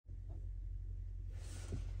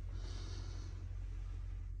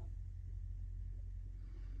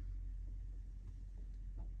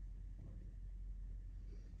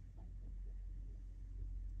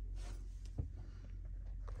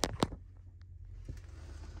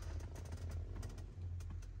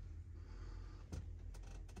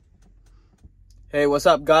Hey, what's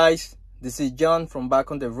up, guys? This is John from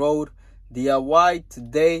Back on the Road DIY.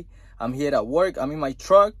 Today I'm here at work. I'm in my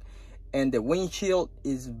truck and the windshield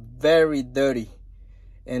is very dirty,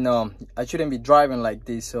 and I shouldn't be driving like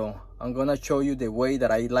this, so I'm gonna show you the way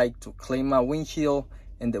that I like to clean my windshield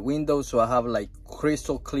and the windows so I have like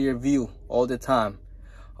crystal clear view all the time.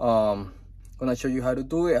 Gonna show you how to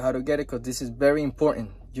do it, how to get it, because this is very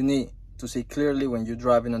important. You need to see clearly when you're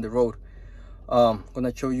driving on the road.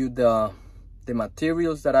 Gonna show you the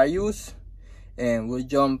materials that I use, and we'll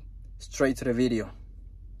jump straight to the video.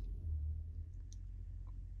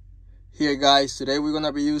 Here, guys, today we're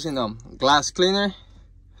gonna be using a glass cleaner.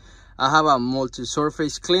 I have a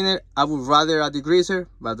multi-surface cleaner. I would rather a degreaser,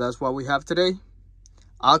 but that's what we have today.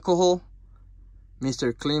 Alcohol,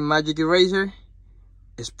 Mr. Clean Magic Eraser,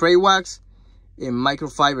 spray wax, and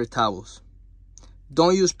microfiber towels.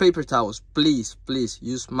 Don't use paper towels, please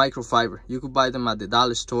use microfiber. You could buy them at the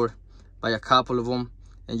dollar store. Buy a couple of them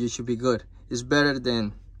and you should be good. It's better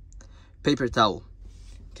than paper towel.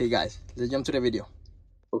 Okay, guys, let's jump to the video.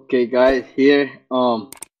 Okay, guys, here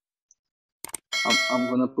I'm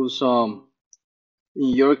gonna put some. In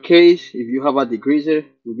your case, if you have a degreaser,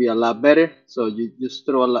 it will be a lot better. So you just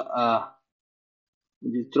throw the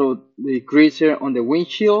degreaser on the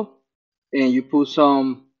windshield, and you put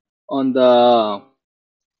some on the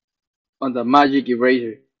magic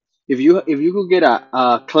eraser. If you could get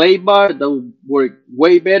a clay bar, that would work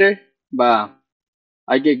way better, but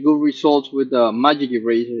I get good results with the magic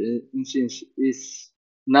eraser, and since it's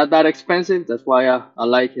not that expensive, that's why I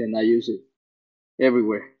like it and I use it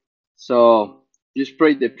everywhere. So you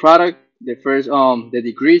spray the product, the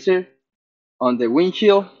degreaser on the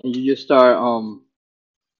windshield, and you just start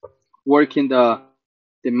working the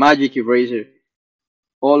magic eraser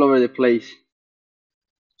all over the place.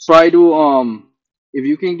 Try to if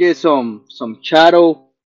you can get some shadow,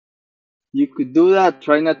 you could do that.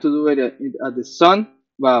 Try not to do it at the sun,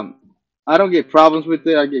 but I don't get problems with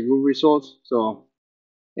it. I get good results. So,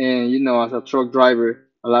 and you know, as a truck driver,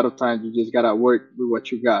 a lot of times you just gotta work with what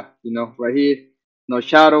you got. You know, right here, no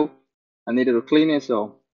shadow. I needed to clean it,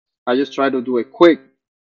 so I just try to do it quick,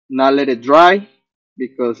 not let it dry,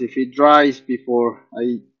 because if it dries before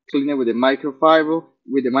I clean it with the microfiber,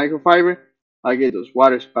 I get those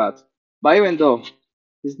water spots. But even though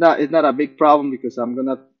it's not a big problem, because I'm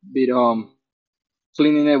gonna be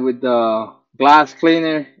cleaning it with the glass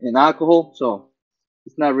cleaner and alcohol, so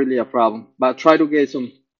it's not really a problem. But try to get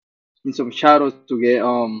some shadows to get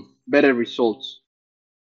better results.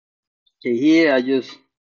 Okay, here I just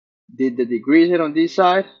did the degreaser on this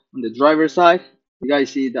side, on the driver's side. You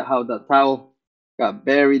guys see that how the towel got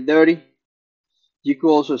very dirty. You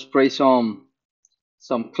could also spray some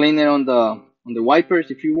cleaner on the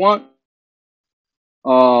wipers if you want.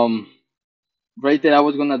 Right there I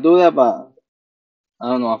was gonna do that, but I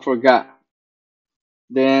don't know, I forgot.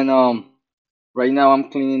 Then right now I'm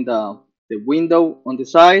cleaning the window on the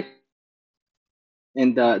side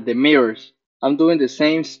and the mirrors. I'm doing the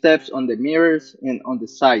same steps on the mirrors and on the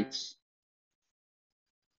sides.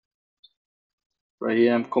 Right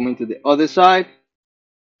here I'm coming to the other side.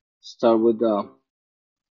 Start with the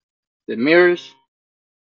mirrors.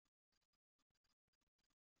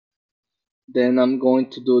 Then I'm going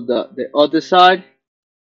to do the other side.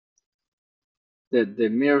 The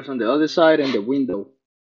mirrors on the other side and the window.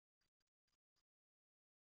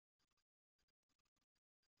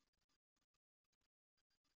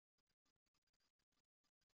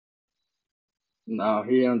 Now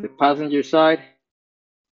here on the passenger side,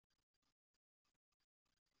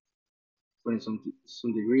 putting some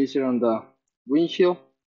degreaser on the windshield,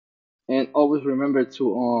 and always remember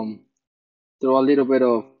to throw a little bit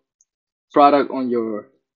of product on the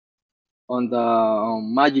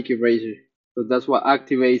magic eraser, because that's what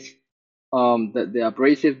activates the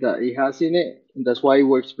abrasive that it has in it, and that's why it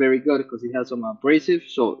works very good, because it has some abrasive,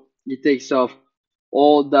 so it takes off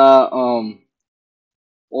all the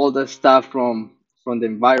stuff from the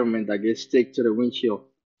environment that gets stick to the windshield,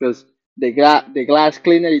 because the glass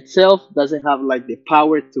cleaner itself doesn't have like the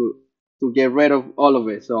power to get rid of all of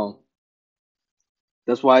it. So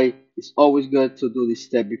that's why it's always good to do this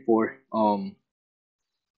step before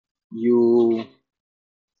you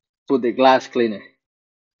put the glass cleaner.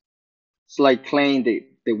 It's like cleaning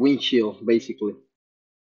the windshield basically.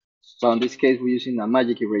 So in this case we're using a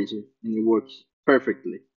magic eraser and it works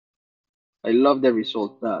perfectly. I love the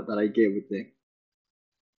result that I get with it.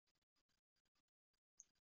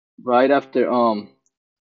 Right after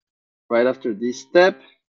this step,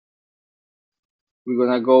 we're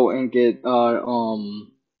gonna go and get our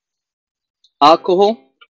alcohol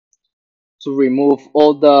to remove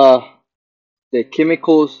all the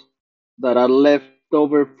chemicals that are left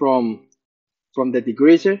over from the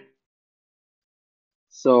degreaser.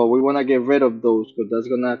 So we want to get rid of those because that's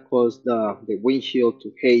gonna cause the windshield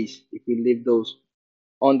to haze if we leave those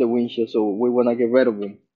on the windshield. So we want to get rid of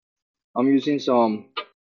them. I'm using some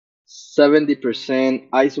 70%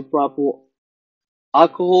 isopropyl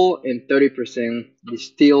alcohol and 30%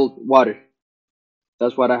 distilled water.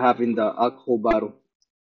 That's what I have in the alcohol bottle.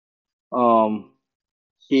 Um,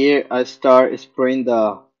 Here I start spraying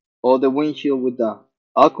the all the windshield with the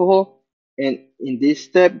alcohol. And in this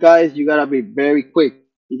step, guys, you gotta be very quick.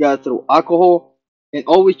 You gotta throw alcohol and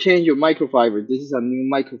always change your microfiber. This is a new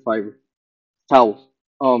microfiber towel.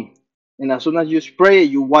 Um, and as soon as you spray it,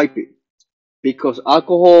 you wipe it because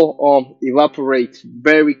alcohol evaporates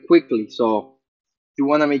very quickly. So you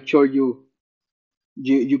wanna make sure you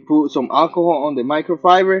put some alcohol on the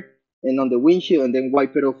microfiber and on the windshield and then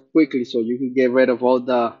wipe it off quickly so you can get rid of all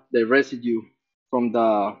the residue from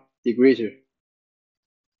the degreaser.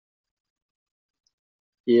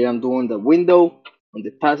 Here I'm doing the window on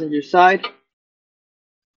the passenger side,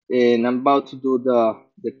 and I'm about to do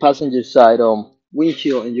the passenger side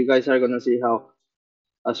windshield, and you guys are gonna see how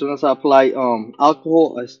as soon as I apply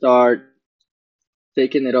alcohol I start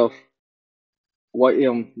taking it off,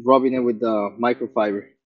 rubbing it with the microfiber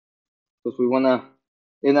because we wanna.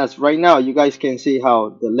 And as right now, you guys can see how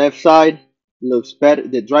the left side looks better,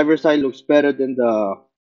 the driver's side looks better than the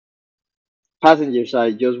passenger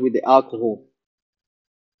side just with the alcohol.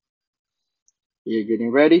 You're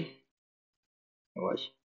getting ready. Watch.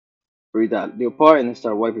 Breathe that little part and then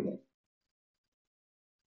start wiping it.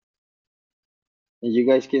 And you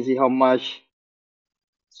guys can see how much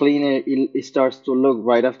cleaner it starts to look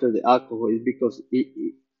right after the alcohol. It's because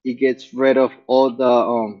it gets rid of all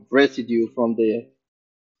the residue from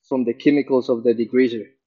the chemicals of the degreaser.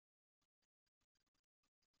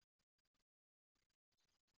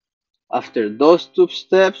 After those two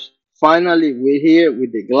steps, finally we're here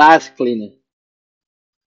with the glass cleaner.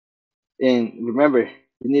 And remember,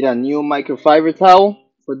 you need a new microfiber towel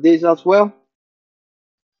for this as well.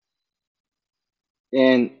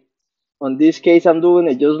 And on this case, I'm doing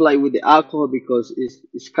it just like with the alcohol because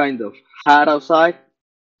it's kind of hot outside.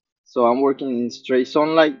 So I'm working in straight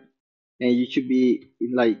sunlight, and you should be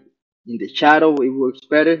like in the shadow. It works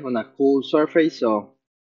better on a cool surface. So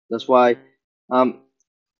that's why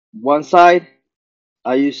one side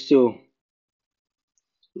I used to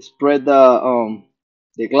spread the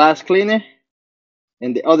glass cleaner,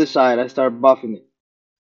 and the other side I start buffing it.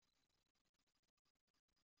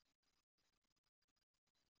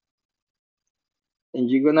 And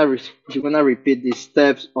you're gonna repeat these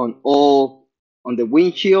steps on all on the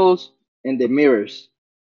windshields and the mirrors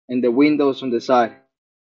and the windows on the side.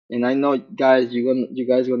 And I know guys you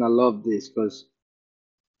guys gonna love this because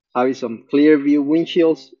having some clear view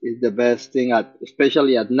windshields is the best thing at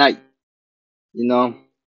especially at night. You know,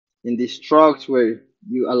 in these trucks where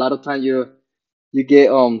you a lot of times you get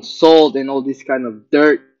salt and all this kind of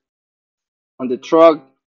dirt on the truck.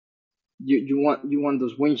 You want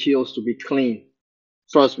those windshields to be clean.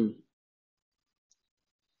 Trust me.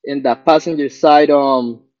 In the passenger side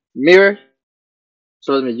mirror,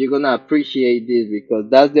 trust me, you're gonna appreciate this because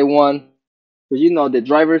that's the one. Because you know the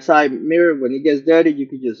driver's side mirror, when it gets dirty, you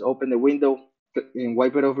can just open the window and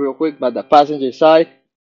wipe it off real quick. But the passenger side,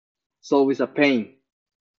 it's always a pain.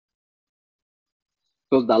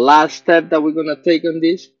 Because the last step that we're gonna take on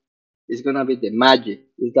this is gonna be the magic.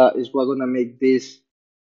 Is what gonna make this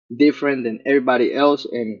different than everybody else,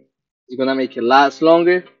 and it's gonna make it last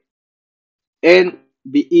longer and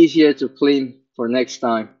be easier to clean for next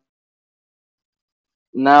time.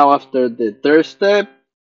 Now after the third step,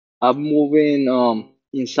 I'm moving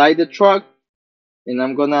inside the truck, and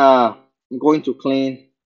I'm going to clean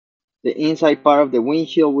the inside part of the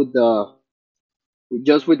windshield with the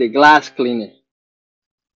just with the glass cleaner.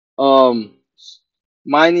 Um,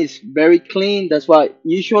 Mine is very clean. That's why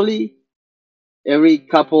usually every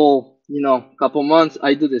couple months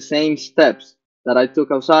I do the same steps that I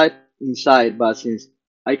took outside inside. But since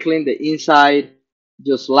I cleaned the inside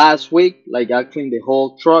just last week, like I cleaned the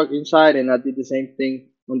whole truck inside, and I did the same thing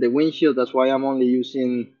on the windshield. That's why I'm only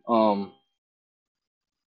using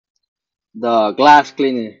the glass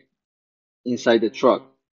cleaner inside the truck.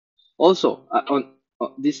 Also, on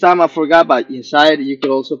this time I forgot, but inside you could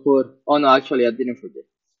also put. Oh no, actually I didn't forget.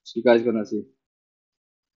 You guys gonna see.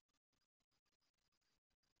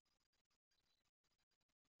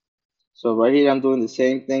 So right here I'm doing the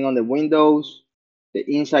same thing on the windows, the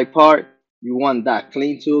inside part. You want that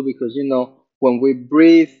clean too because you know when we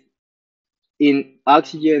breathe in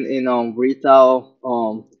oxygen and breathe out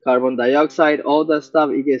carbon dioxide, all that stuff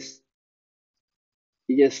it gets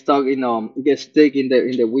it gets stuck in it gets stuck in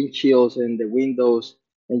the windshields and the windows,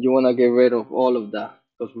 and you wanna get rid of all of that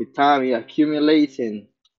because with time it accumulates and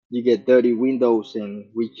you get dirty windows and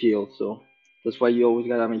windshields. So that's why you always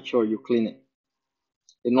gotta make sure you clean it.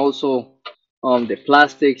 And also the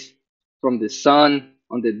plastics from the sun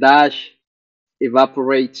on the dash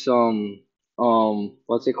evaporates some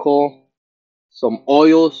what's it called, some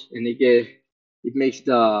oils, and it makes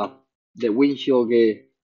the windshield get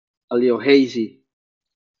a little hazy.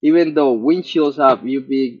 Even though windshields have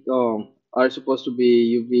UV are supposed to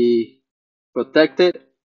be UV protected,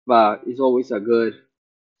 but it's always a good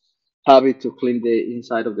habit to clean the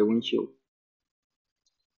inside of the windshield.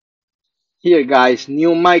 Here guys,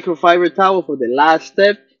 new microfiber towel for the last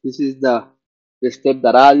step. This is the step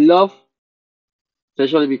that I love,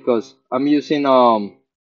 especially because I'm using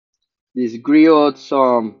this Griots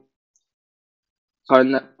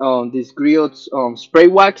this Griots spray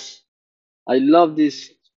wax. I love this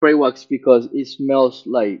spray wax because it smells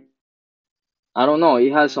like, I don't know,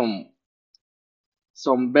 it has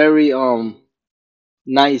some very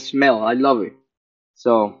nice smell. I love it.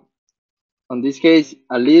 So in this case,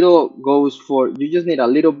 a little goes for, you just need a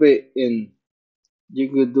little bit and you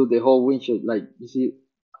could do the whole windshield. Like you see,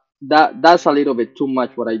 that's a little bit too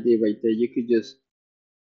much what I did right there. You could just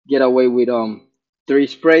get away with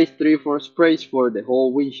three, four sprays for the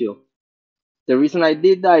whole windshield. The reason I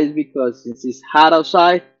did that is because since it's hot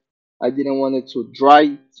outside, I didn't want it to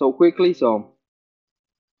dry so quickly. So,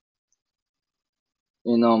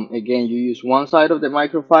 and again, you use one side of the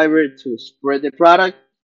microfiber to spread the product,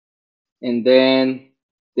 and then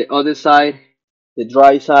the other side, the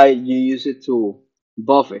dry side, you use it to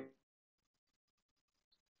buff it.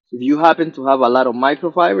 If you happen to have a lot of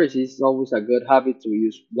microfibers, it's always a good habit to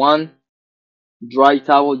use one dry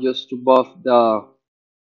towel just to buff the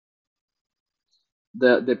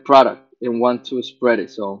product and one to spread it.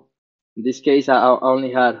 So in this case, I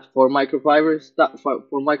only had four microfiber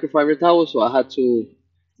towels, so I had to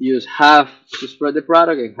use half to spread the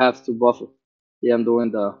product and half to buff it. Yeah, I'm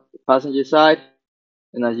doing the passenger side,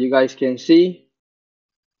 and as you guys can see,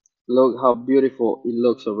 look how beautiful it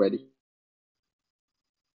looks already.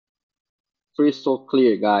 Crystal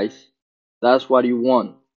clear, guys. That's what you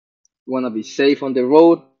want. You want to be safe on the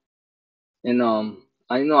road, and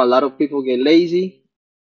I know a lot of people get lazy,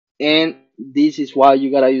 and this is why you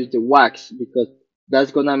gotta use the wax, because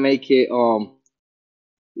that's gonna make it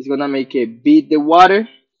it's gonna make it beat the water,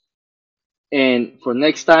 and for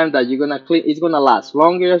next time that you're gonna clean, it's gonna last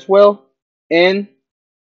longer as well. And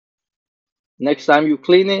next time you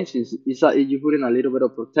clean it, since you put in a little bit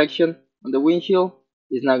of protection on the windshield,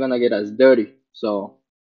 it's not gonna get as dirty, so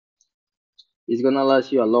it's gonna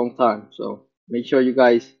last you a long time. So make sure you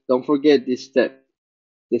guys don't forget this step,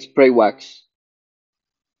 the spray wax.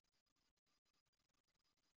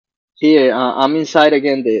 Here I'm inside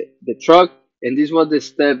again the truck, and this was the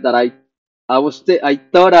step that I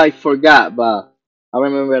thought I forgot, but I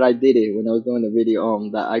remember I did it when I was doing the video.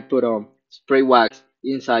 That I put spray wax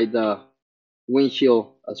inside the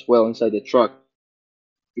windshield as well, inside the truck,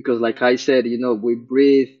 because like I said, we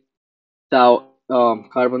breathe out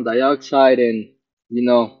carbon dioxide, and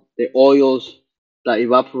the oils that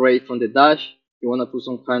evaporate from the dash. You want to put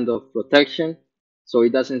some kind of protection so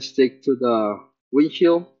it doesn't stick to the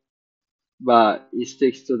windshield, but it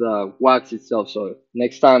sticks to the wax itself. So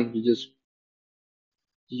next time if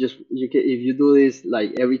you do this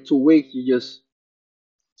like every 2 weeks, you just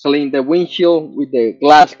clean the windshield with the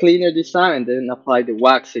glass cleaner this time, and then apply the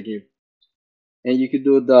wax again. And you could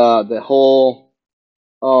do the whole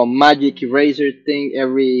magic eraser thing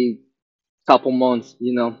every couple months,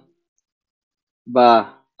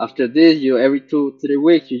 But after this, you every 2, 3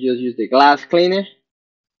 weeks, you just use the glass cleaner,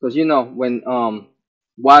 because when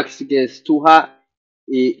wax gets too hot,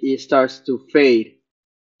 it starts to fade.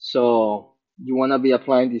 So you want to be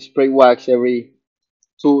applying the spray wax every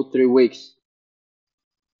 2, 3 weeks.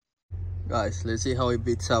 Guys, let's see how it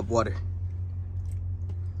beats up water.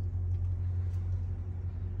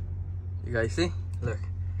 You guys see? Look.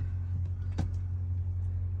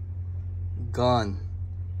 Gone.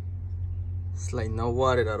 It's like no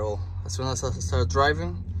water at all. As soon as I start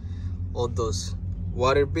driving, all those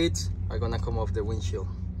water bits are gonna come off the windshield.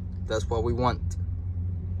 That's what we want.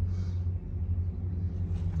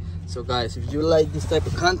 So guys, if you like this type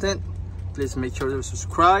of content, please make sure to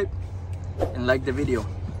subscribe and like the video.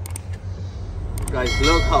 Guys,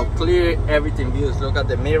 look how clear everything views. Look at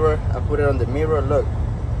the mirror. I put it on the mirror. Look,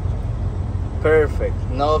 perfect,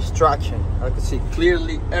 no obstruction. I can see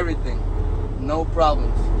clearly everything, no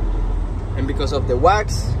problems. And because of the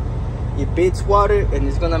wax, it beats water, and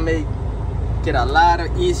it's gonna make it a lot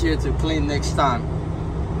easier to clean next time.